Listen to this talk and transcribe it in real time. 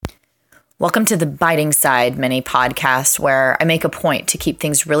Welcome to the Biting Side mini podcast, where I make a point to keep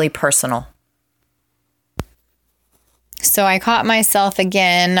things really personal. So I caught myself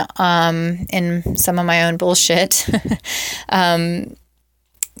again in some of my own bullshit, calling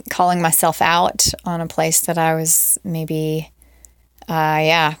myself out on a place that I was maybe,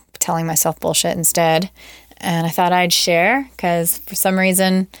 telling myself bullshit instead. And I thought I'd share because for some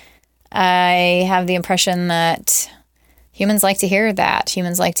reason I have the impression that humans like to hear that.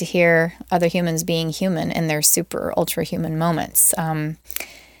 Humans like to hear other humans being human in their super ultra human moments. And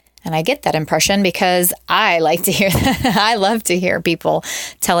I get that impression because I like to hear that. I love to hear people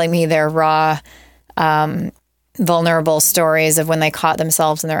telling me their raw, vulnerable stories of when they caught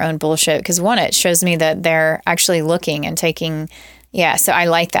themselves in their own bullshit. Because one, it shows me that they're actually looking and taking, so I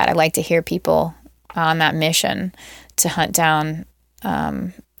like that. I like to hear people on that mission to hunt down,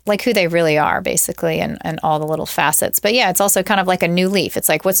 like who they really are, basically, and all the little facets. But yeah, it's also kind of like a new leaf. It's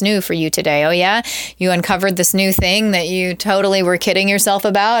like, what's new for you today? Oh yeah, you uncovered this new thing that you totally were kidding yourself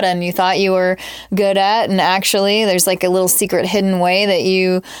about and you thought you were good at, and actually there's like a little secret hidden way that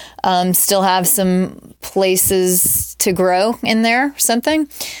you still have some places to grow in there, something.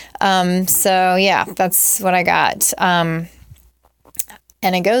 So yeah, that's what I got.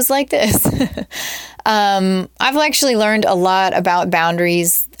 And it goes like this. I've actually learned a lot about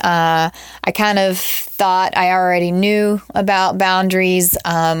boundaries. I kind of thought I already knew about boundaries.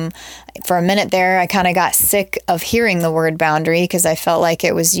 For a minute there, I kind of got sick of hearing the word boundary because I felt like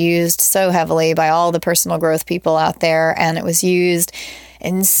it was used so heavily by all the personal growth people out there. And it was used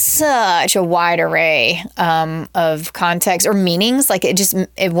in such a wide array of context or meanings. Like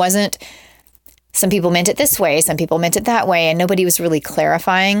it wasn't... Some people meant it this way, some people meant it that way, and nobody was really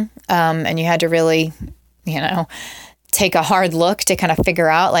clarifying. And you had to really, take a hard look to kind of figure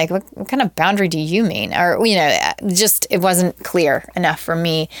out, like, what kind of boundary do you mean? Or, just it wasn't clear enough for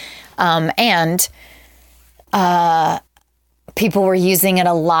me. And people were using it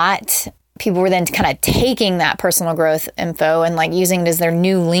a lot. People were then kind of taking that personal growth info and like using it as their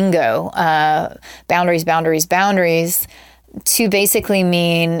new lingo, boundaries, to basically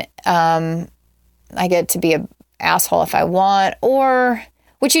mean... I get to be an asshole if I want, or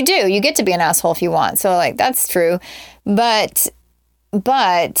which you do. You get to be an asshole if you want. So like that's true, but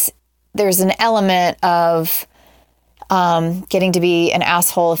there's an element of getting to be an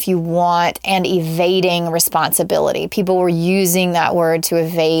asshole if you want and evading responsibility. People were using that word to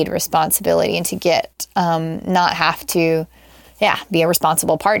evade responsibility and to get not have to. Be a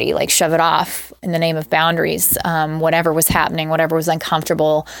responsible party, like shove it off in the name of boundaries. Whatever was happening, whatever was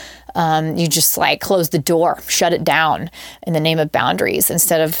uncomfortable, you just like close the door, shut it down in the name of boundaries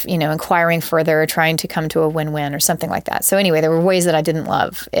instead of, inquiring further, trying to come to a win-win or something like that. So anyway, there were ways that I didn't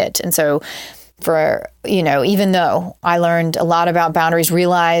love it. And so for, even though I learned a lot about boundaries,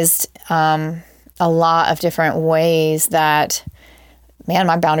 realized a lot of different ways that, man,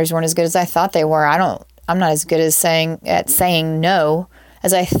 my boundaries weren't as good as I thought they were. I'm not as good as saying no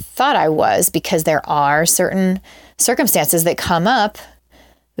as I thought I was, because there are certain circumstances that come up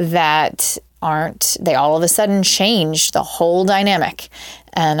that they all of a sudden change the whole dynamic.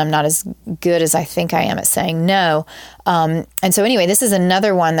 And I'm not as good as I think I am at saying no. And so anyway, this is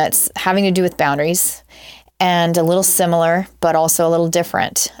another one that's having to do with boundaries and a little similar, but also a little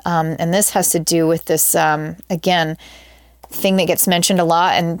different. And this has to do with this, again, thing that gets mentioned a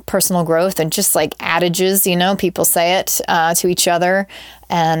lot in personal growth and just like adages, people say it to each other,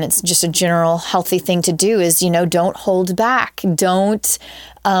 and it's just a general healthy thing to do is, don't hold back. Don't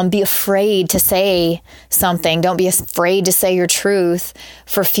be afraid to say something. Don't be afraid to say your truth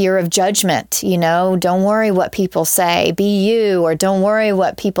for fear of judgment. Don't worry what people say. Be you, or don't worry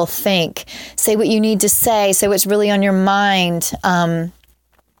what people think. Say what you need to say. Say what's really on your mind. Don't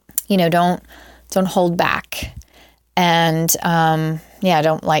hold back. And,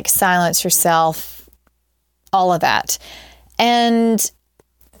 don't like silence yourself, all of that. And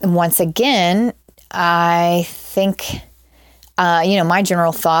once again, I think, my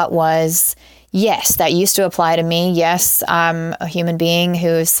general thought was, yes, that used to apply to me. Yes, I'm a human being who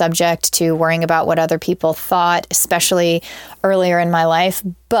is subject to worrying about what other people thought, especially earlier in my life,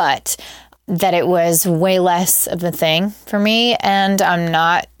 but that it was way less of a thing for me, and I'm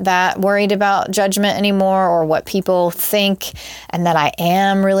not that worried about judgment anymore or what people think, and that I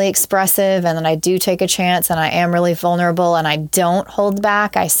am really expressive, and that I do take a chance, and I am really vulnerable, and I don't hold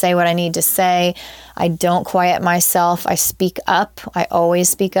back. I say what I need to say. I don't quiet myself. I speak up. I always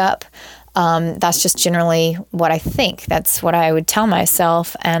speak up. That's just generally what I think. That's what I would tell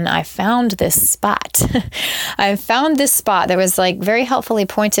myself. And I found this spot. I found this spot that was like very helpfully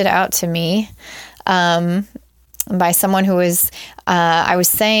pointed out to me by someone who was, I was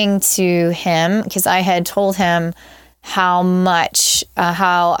saying to him, because I had told him how much,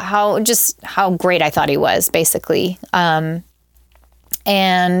 how great I thought he was, basically. And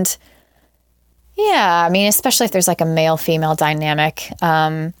yeah, I mean, especially if there's like a male-female dynamic.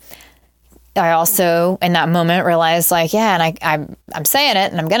 I also, in that moment, realized like, yeah, and I'm saying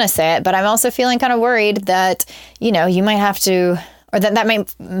it and I'm going to say it, but I'm also feeling kind of worried that, you know, you might have to, or that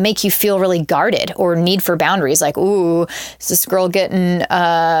might make you feel really guarded or need for boundaries. Like, ooh, is this girl getting,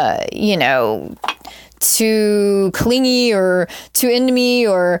 you know, too clingy or too into me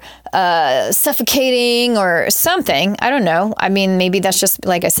or suffocating or something. I don't know. I mean, maybe that's just,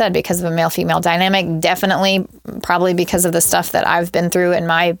 like I said, because of a male-female dynamic. Definitely, probably because of the stuff that I've been through in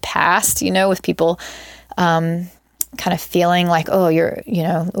my past, you know, with people kind of feeling like, oh,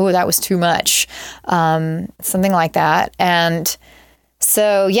 oh, that was too much. Something like that. And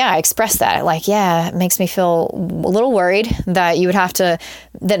so, yeah, I expressed that. Like, yeah, it makes me feel a little worried that you would have to,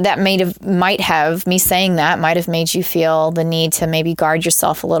 might have me saying that might have made you feel the need to maybe guard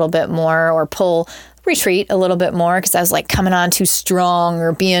yourself a little bit more or retreat a little bit more because I was like coming on too strong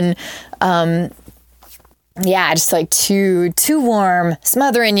or being, just like too warm,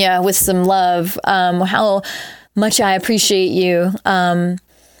 smothering you with some love, how much I appreciate you.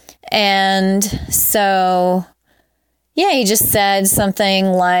 And so... yeah, he just said something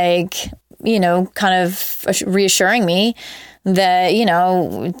like, you know, kind of reassuring me that, you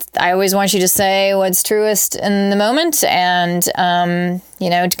know, I always want you to say what's truest in the moment and, you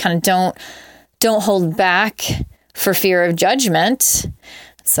know, kind of don't hold back for fear of judgment.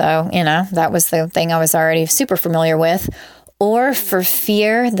 So, you know, that was the thing I was already super familiar with. Or for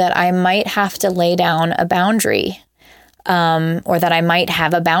fear that I might have to lay down a boundary, or that I might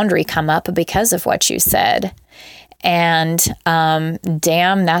have a boundary come up because of what you said. And,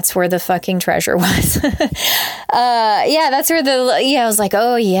 damn, that's where the fucking treasure was. That's where I was like,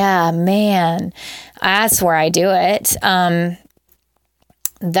 oh yeah, man, that's where I do it.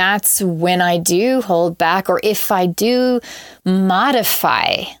 That's when I do hold back, or if I do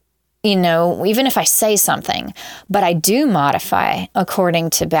modify, you know, even if I say something, but I do modify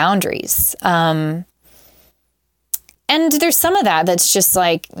according to boundaries. And there's some of that that's just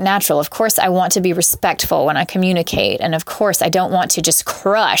like natural. Of course, I want to be respectful when I communicate. And of course, I don't want to just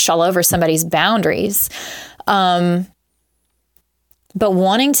crush all over somebody's boundaries. But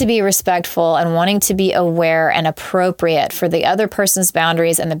wanting to be respectful and wanting to be aware and appropriate for the other person's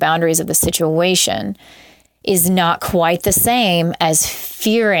boundaries and the boundaries of the situation is not quite the same as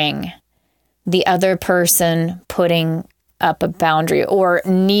fearing the other person putting up a boundary or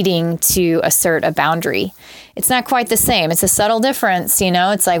needing to assert a boundary. It's not quite the same. It's a subtle difference, you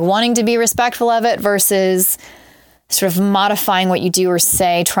know? It's like wanting to be respectful of it versus sort of modifying what you do or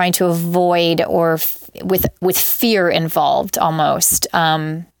say, trying to avoid or with fear involved almost.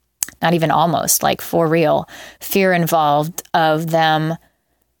 Not even almost, like for real. Fear involved of them,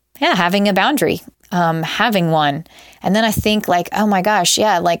 having a boundary, having one. And then I think like, oh my gosh,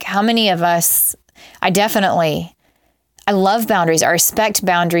 like how many of us, I love boundaries. I respect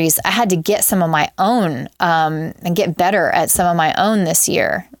boundaries. I had to get some of my own and get better at some of my own this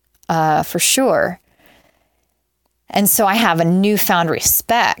year, for sure. And so I have a newfound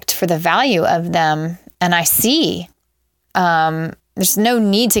respect for the value of them. And I see, there's no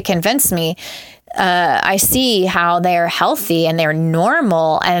need to convince me. I see how they're healthy and they're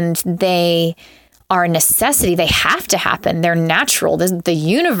normal and they are a necessity. They have to happen. They're natural. The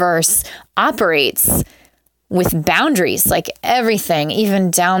universe operates with boundaries, like everything,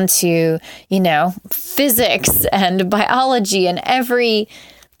 even down to, you know, physics and biology and every,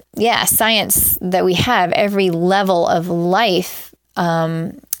 science that we have, every level of life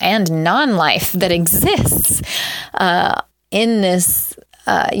and non-life that exists in this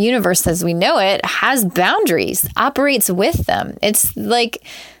universe as we know it has boundaries, operates with them. It's like,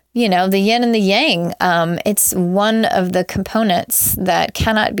 you know, the yin and the yang. It's one of the components that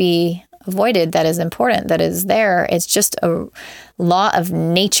cannot be avoided, that is important, that is there. It's just a law of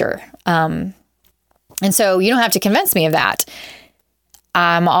nature. And so you don't have to convince me of that.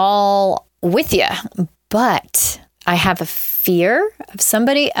 I'm all with you, but I have a fear of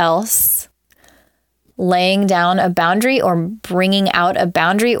somebody else laying down a boundary or bringing out a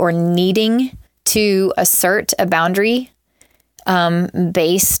boundary or needing to assert a boundary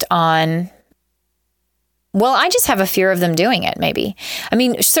based on, well, I just have a fear of them doing it, maybe. I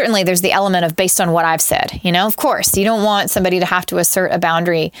mean, certainly there's the element of based on what I've said, you know, of course, you don't want somebody to have to assert a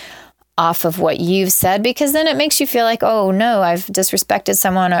boundary off of what you've said, because then it makes you feel like, oh no, I've disrespected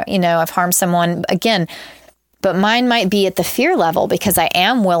someone, or, you know, I've harmed someone. Again, But mine might be at the fear level because I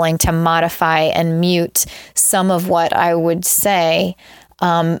am willing to modify and mute some of what I would say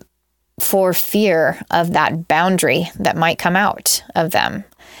for fear of that boundary that might come out of them.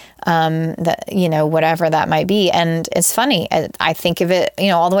 That, whatever that might be. And it's funny. I think of it,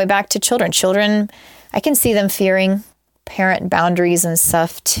 all the way back to children. Children, I can see them fearing parent boundaries and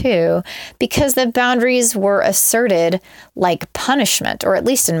stuff too, because the boundaries were asserted like punishment, or at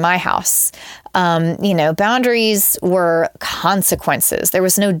least in my house. Boundaries were consequences. There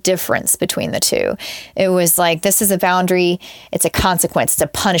was no difference between the two. It was like, this is a boundary. It's a consequence. It's a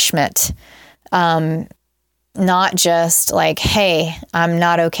punishment. Not just like, hey, I'm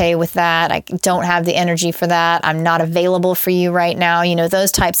not okay with that. I don't have the energy for that. I'm not available for you right now. Those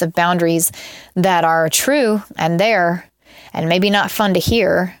types of boundaries that are true and there, and maybe not fun to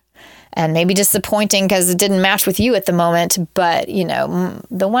hear, and maybe disappointing because it didn't match with you at the moment. But,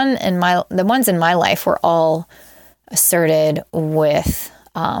 the ones in my life were all asserted with,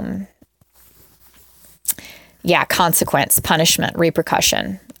 consequence, punishment,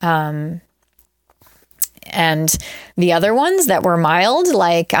 repercussion. And the other ones that were mild,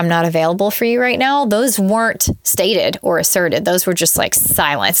 like I'm not available for you right now, those weren't stated or asserted. Those were just like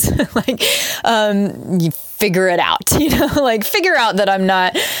silence, you figure it out, figure out that I'm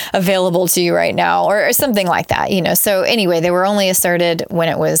not available to you right now, or something like that, So anyway, they were only asserted when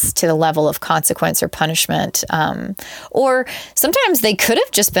it was to the level of consequence or punishment. Or sometimes they could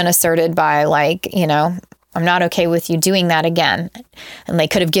have just been asserted by I'm not okay with you doing that again. And they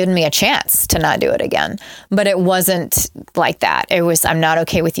could have given me a chance to not do it again. But it wasn't like that. It was, I'm not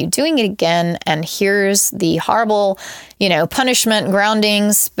okay with you doing it again. And here's the horrible, punishment,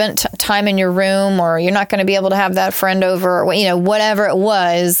 grounding, spent time in your room, or you're not going to be able to have that friend over, or, whatever it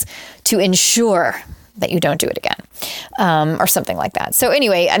was to ensure that you don't do it again, or something like that. So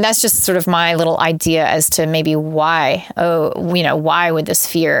anyway, and that's just sort of my little idea as to maybe why, why would this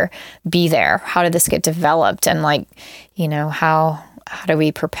fear be there? How did this get developed? And how do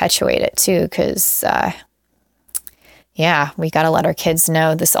we perpetuate it too? Because, we got to let our kids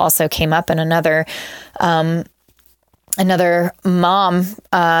know. This also came up in another mom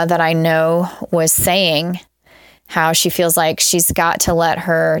that I know was saying how she feels like she's got to let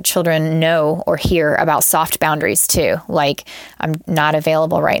her children know or hear about soft boundaries too. Like, I'm not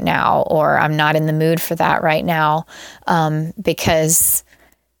available right now, or I'm not in the mood for that right now. Because,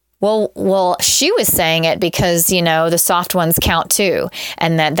 well, she was saying it because, the soft ones count too.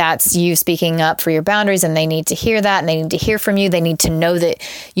 And that's you speaking up for your boundaries, and they need to hear that, and they need to hear from you. They need to know that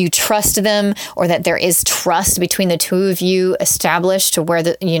you trust them, or that there is trust between the two of you established to where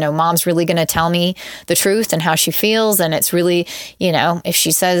mom's really going to tell me the truth and how she feels. And it's really, if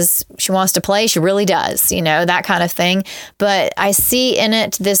she says she wants to play, she really does, that kind of thing. But I see in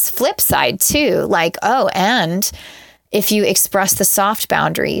it this flip side too, like, and if you express the soft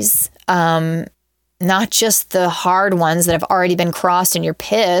boundaries, not just the hard ones that have already been crossed and you're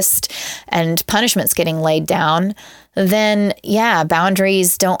pissed and punishment's getting laid down, then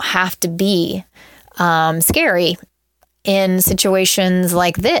boundaries don't have to be scary in situations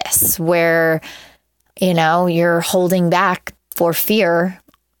like this where, you're holding back for fear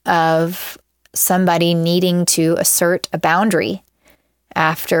of somebody needing to assert a boundary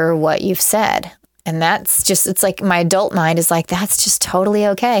after what you've said. And that's just, it's like my adult mind is like, that's just totally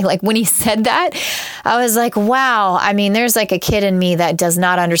okay. Like when he said that, I was like, wow. I mean, there's like a kid in me that does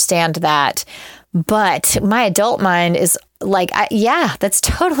not understand that. But my adult mind is like, that's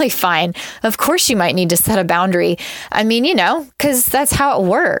totally fine. Of course you might need to set a boundary. I mean, because that's how it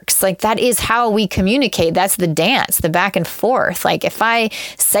works. Like that is how we communicate. That's the dance, the back and forth. Like if I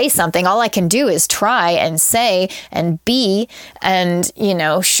say something, all I can do is try and say and be and,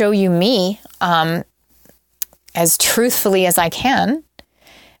 show you me as truthfully as I can.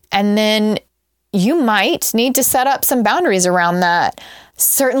 And then you might need to set up some boundaries around that.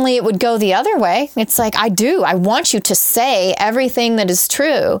 Certainly it would go the other way. It's like, I want you to say everything that is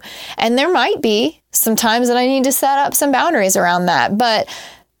true. And there might be some times that I need to set up some boundaries around that, but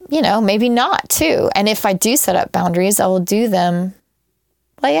maybe not too. And if I do set up boundaries, I will do them,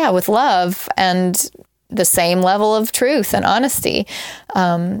 with love and the same level of truth and honesty.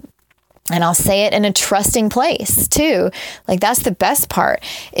 And I'll say it in a trusting place too. Like that's the best part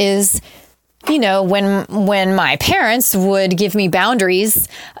is, when my parents would give me boundaries,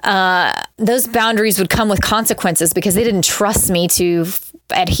 those boundaries would come with consequences because they didn't trust me to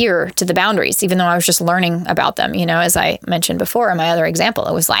adhere to the boundaries, even though I was just learning about them. As I mentioned before in my other example,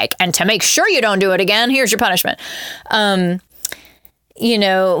 it was like, and to make sure you don't do it again, here's your punishment. But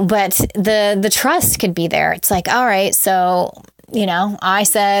the trust could be there. It's like, all right, so I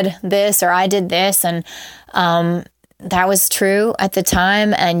said this or I did this, and that was true at the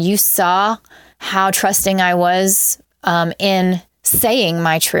time. And you saw how trusting I was in saying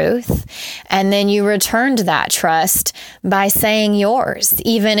my truth. And then you returned that trust by saying yours,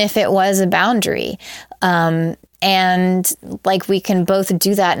 even if it was a boundary. And like we can both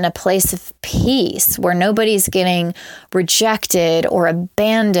do that in a place of peace where nobody's getting rejected or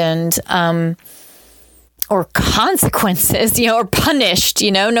abandoned, or consequences, or punished,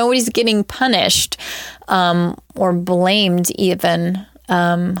 nobody's getting punished, or blamed even.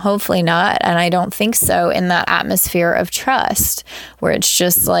 Hopefully not. And I don't think so, in that atmosphere of trust where it's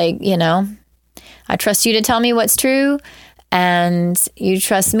just like, I trust you to tell me what's true, and you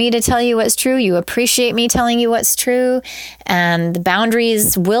trust me to tell you what's true. You appreciate me telling you what's true, and the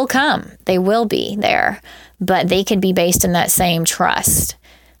boundaries will come. They will be there, but they could be based in that same trust.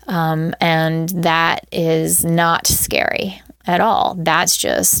 And that is not scary at all. That's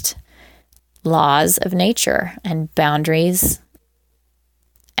just laws of nature and boundaries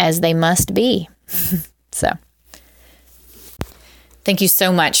as they must be. So, thank you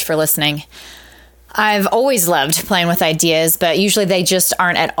so much for listening. I've always loved playing with ideas, but usually they just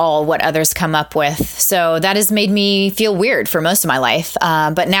aren't at all what others come up with. So that has made me feel weird for most of my life.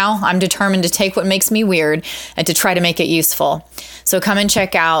 But now I'm determined to take what makes me weird and to try to make it useful. So come and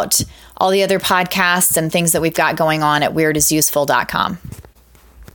check out all the other podcasts and things that we've got going on at weirdisuseful.com.